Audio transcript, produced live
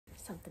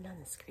something on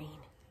the screen.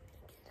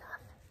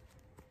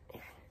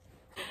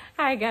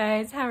 Hi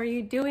guys, how are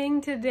you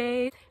doing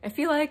today? I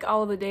feel like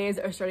all of the days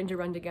are starting to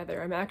run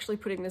together. I'm actually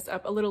putting this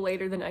up a little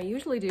later than I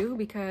usually do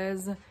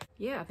because,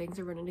 yeah, things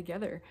are running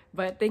together.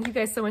 But thank you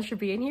guys so much for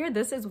being here.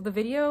 This is the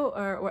video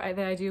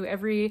that I do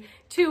every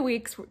 2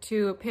 weeks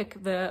to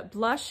pick the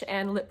blush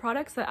and lip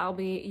products that I'll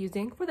be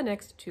using for the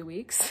next 2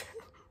 weeks.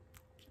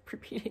 Keep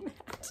repeating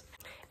that.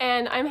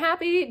 And I'm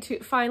happy to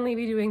finally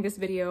be doing this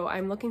video.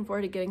 I'm looking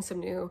forward to getting some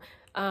new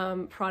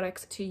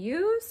products to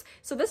use.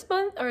 So this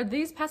month, or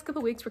these past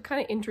couple weeks, were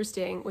kind of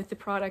interesting with the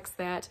products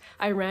that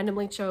I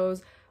randomly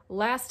chose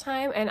last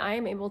time, and I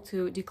am able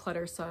to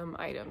declutter some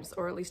items,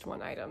 or at least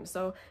one item.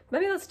 So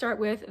maybe let's start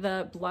with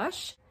the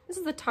blush. This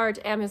is the Tarte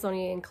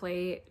Amazonian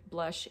Clay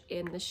blush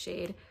in the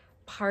shade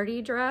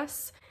Party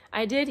Dress.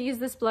 I did use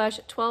this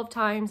blush 12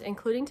 times,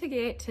 including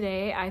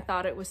today. I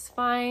thought it was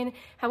fine.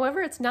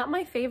 However, it's not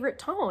my favorite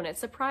tone. It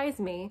surprised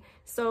me.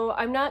 So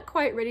I'm not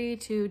quite ready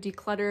to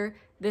declutter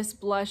this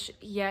blush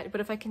yet, but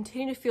if I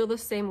continue to feel the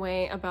same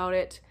way about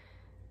it,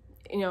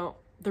 you know,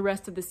 the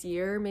rest of this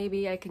year,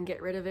 maybe I can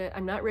get rid of it.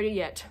 I'm not ready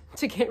yet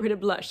to get rid of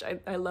blush.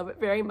 I love it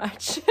very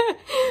much.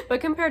 But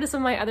compared to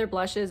some of my other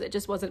blushes, it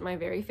just wasn't my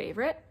very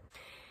favorite.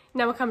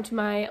 Now we'll come to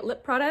my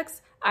lip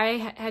products.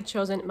 I had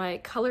chosen my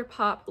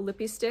ColourPop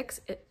Lippy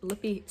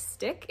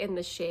Stick in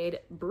the shade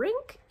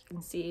Brink. You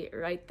can see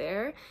right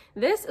there.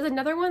 This is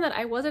another one that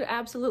I wasn't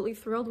absolutely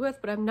thrilled with,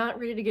 but I'm not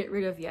ready to get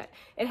rid of yet.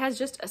 It has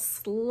just a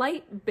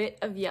slight bit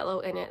of yellow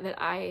in it that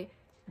I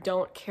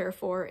don't care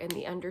for in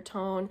the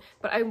undertone,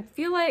 but I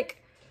feel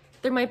like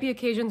there might be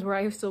occasions where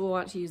I still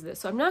want to use this.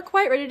 So I'm not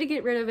quite ready to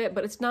get rid of it,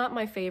 but it's not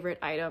my favorite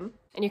item.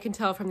 And you can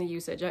tell from the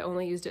usage, I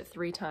only used it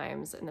 3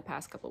 times in the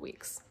past couple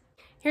weeks.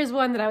 Here's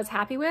one that I was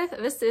happy with.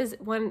 This is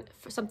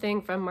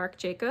something from Marc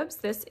Jacobs.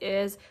 This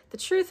is the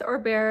Truth or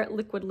Bare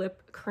Liquid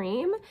Lip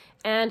Cream,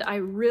 and I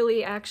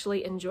really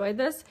actually enjoyed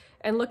this.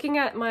 And looking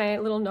at my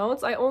little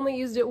notes, I only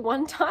used it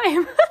 1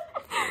 time,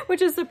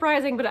 which is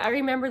surprising, but I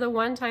remember the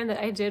one time that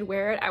I did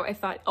wear it, I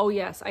thought, oh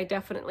yes, I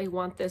definitely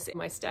want this in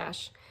my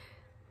stash.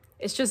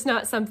 It's just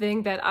not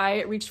something that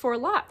I reached for a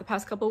lot the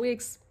past couple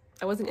weeks.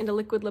 I wasn't into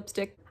liquid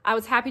lipstick. I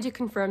was happy to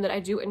confirm that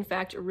I do in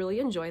fact really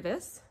enjoy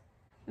this.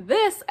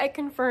 This I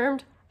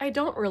confirmed I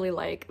don't really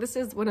like. This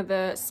is one of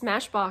the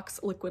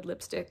Smashbox liquid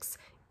lipsticks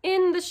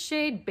in the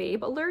shade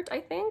Babe Alert, I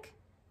think.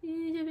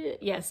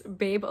 Yes,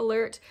 Babe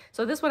Alert.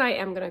 So this one I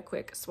am gonna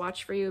quick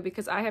swatch for you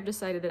because I have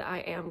decided that I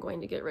am going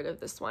to get rid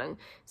of this one.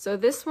 So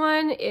this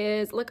one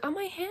is, look on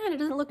my hand, it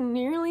doesn't look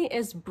nearly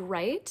as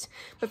bright,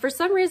 but for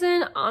some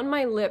reason on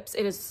my lips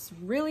it is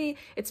really,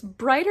 it's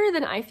brighter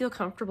than I feel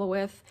comfortable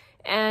with,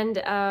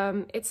 and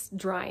it's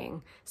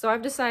drying. So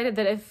I've decided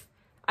that if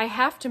I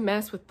have to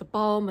mess with the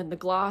balm and the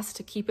gloss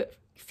to keep it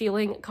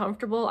feeling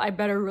comfortable, I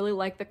better really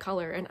like the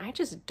color, and I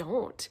just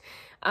don't.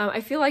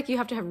 I feel like you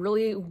have to have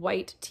really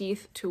white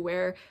teeth to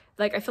wear,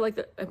 like I feel like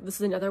this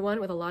is another one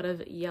with a lot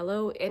of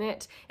yellow in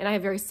it, and I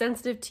have very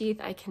sensitive teeth.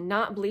 I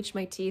cannot bleach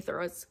my teeth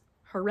or it's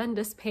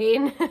horrendous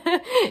pain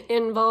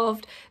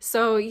involved.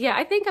 So yeah,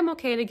 I think I'm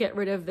okay to get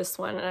rid of this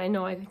one, and I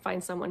know I can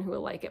find someone who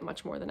will like it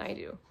much more than I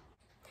do.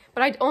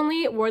 But I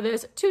only wore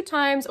this 2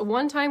 times,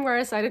 one time where I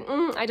decided,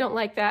 I don't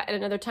like that, and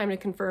another time to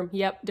confirm,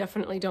 yep,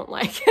 definitely don't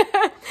like.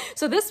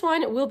 So this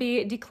one will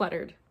be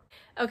decluttered.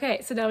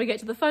 Okay, so now we get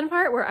to the fun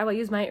part where I will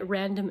use my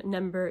random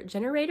number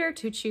generator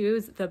to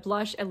choose the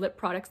blush and lip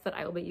products that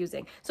I will be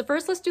using. So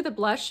first let's do the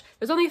blush.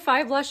 There's only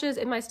 5 blushes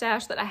in my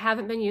stash that I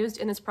haven't been used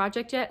in this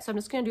project yet, so I'm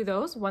just gonna do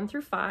those 1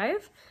 through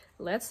 5.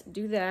 Let's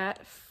do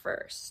that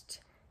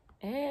first.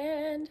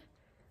 And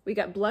we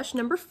got blush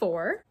number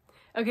 4.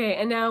 Okay,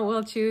 and now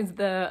we'll choose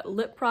the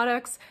lip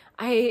products.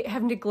 I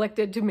have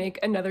neglected to make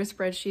another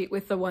spreadsheet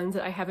with the ones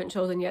that I haven't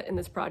chosen yet in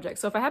this project.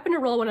 So if I happen to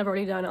roll one I've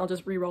already done, I'll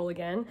just re-roll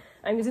again.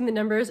 I'm using the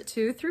numbers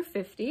 2 through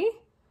 50.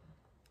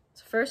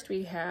 So first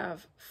we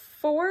have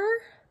 4,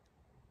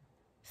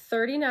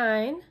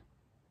 39,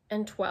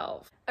 and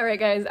 12. All right,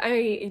 guys,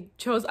 I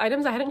chose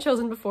items I hadn't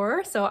chosen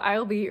before, so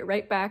I'll be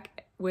right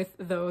back with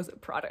those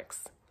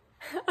products.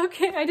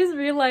 Okay, I just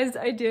realized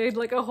I did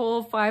like a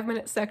whole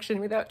 5-minute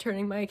section without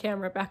turning my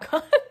camera back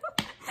on.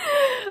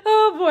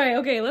 Oh boy,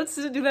 okay, let's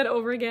do that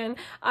over again.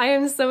 I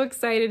am so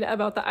excited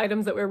about the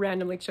items that were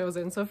randomly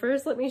chosen. So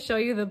first, let me show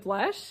you the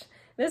blush.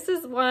 This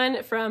is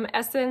one from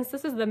Essence.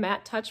 This is the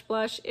Matte Touch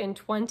Blush in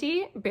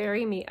 20,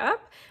 Bury Me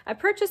Up. I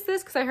purchased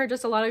this because I heard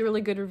just a lot of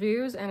really good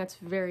reviews and it's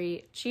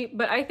very cheap,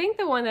 but I think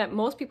the one that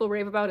most people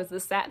rave about is the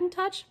Satin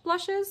Touch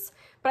blushes,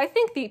 but I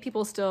think the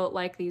people still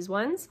like these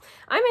ones.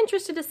 I'm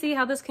interested to see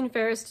how this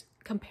compares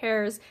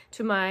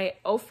to my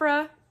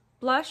Ofra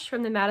blush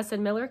from the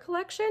Madison Miller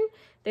collection.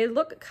 They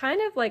look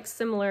kind of like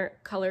similar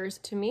colors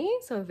to me,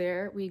 so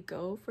there we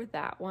go for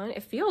that one.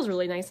 It feels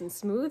really nice and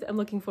smooth. I'm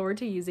looking forward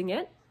to using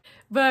it.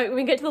 But when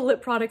we get to the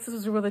lip products, this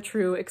is where the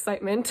true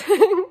excitement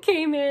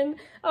came in.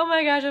 Oh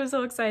my gosh, I'm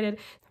so excited.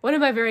 One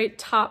of my very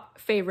top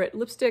favorite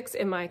lipsticks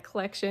in my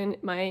collection,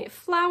 my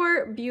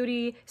Flower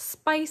Beauty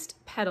Spiced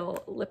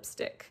Petal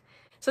lipstick.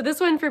 So this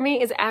one for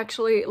me is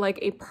actually like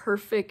a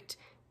perfect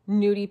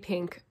nudie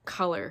pink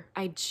color.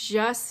 I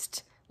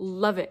just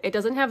love it. It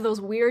doesn't have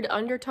those weird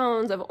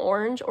undertones of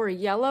orange or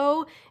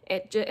yellow.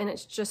 And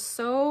it's just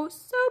so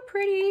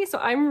pretty. So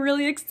I'm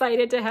really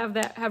excited to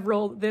have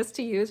rolled this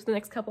to use for the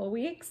next couple of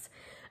weeks.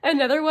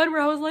 Another one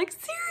where I was like,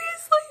 seriously,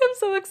 I'm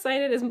so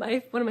excited, is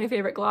one of my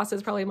favorite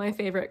glosses, probably my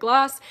favorite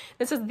gloss.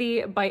 This is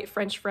the Bite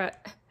French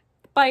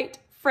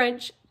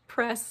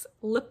Press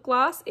Lip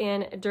Gloss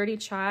in Dirty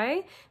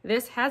Chai.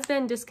 This has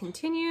been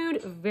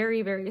discontinued,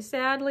 very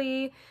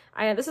sadly.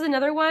 This is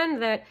another one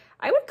that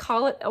I would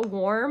call it a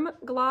warm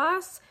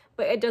gloss,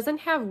 but it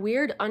doesn't have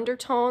weird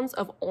undertones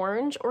of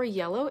orange or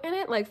yellow in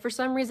it. Like, for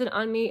some reason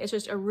on me, it's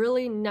just a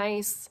really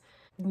nice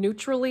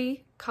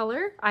neutrally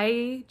color.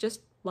 I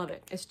just love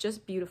it. It's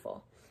just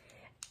beautiful.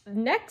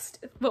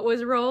 Next, what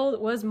was rolled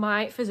was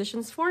my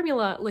Physicians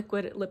Formula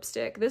liquid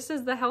lipstick. This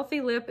is the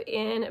Healthy Lip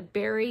in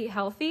Berry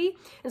Healthy.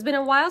 It's been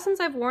a while since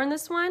I've worn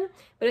this one,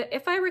 but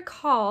if I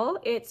recall,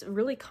 it's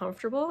really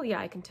comfortable. Yeah,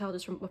 I can tell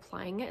just from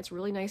applying it. It's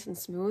really nice and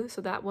smooth.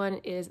 So that one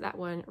is that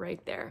one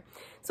right there.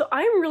 So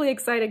I'm really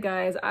excited,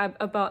 guys,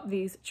 about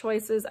these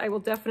choices. I will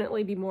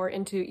definitely be more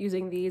into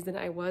using these than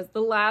I was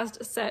the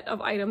last set of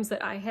items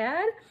that I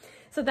had.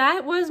 So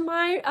that was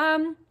my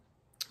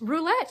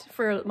roulette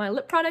for my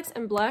lip products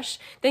and blush.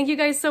 Thank you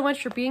guys so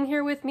much for being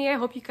here with me. I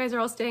hope you guys are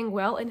all staying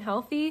well and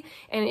healthy.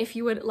 And if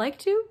you would like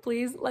to,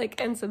 please like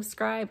and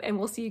subscribe, and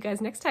we'll see you guys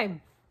next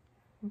time.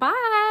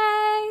 Bye!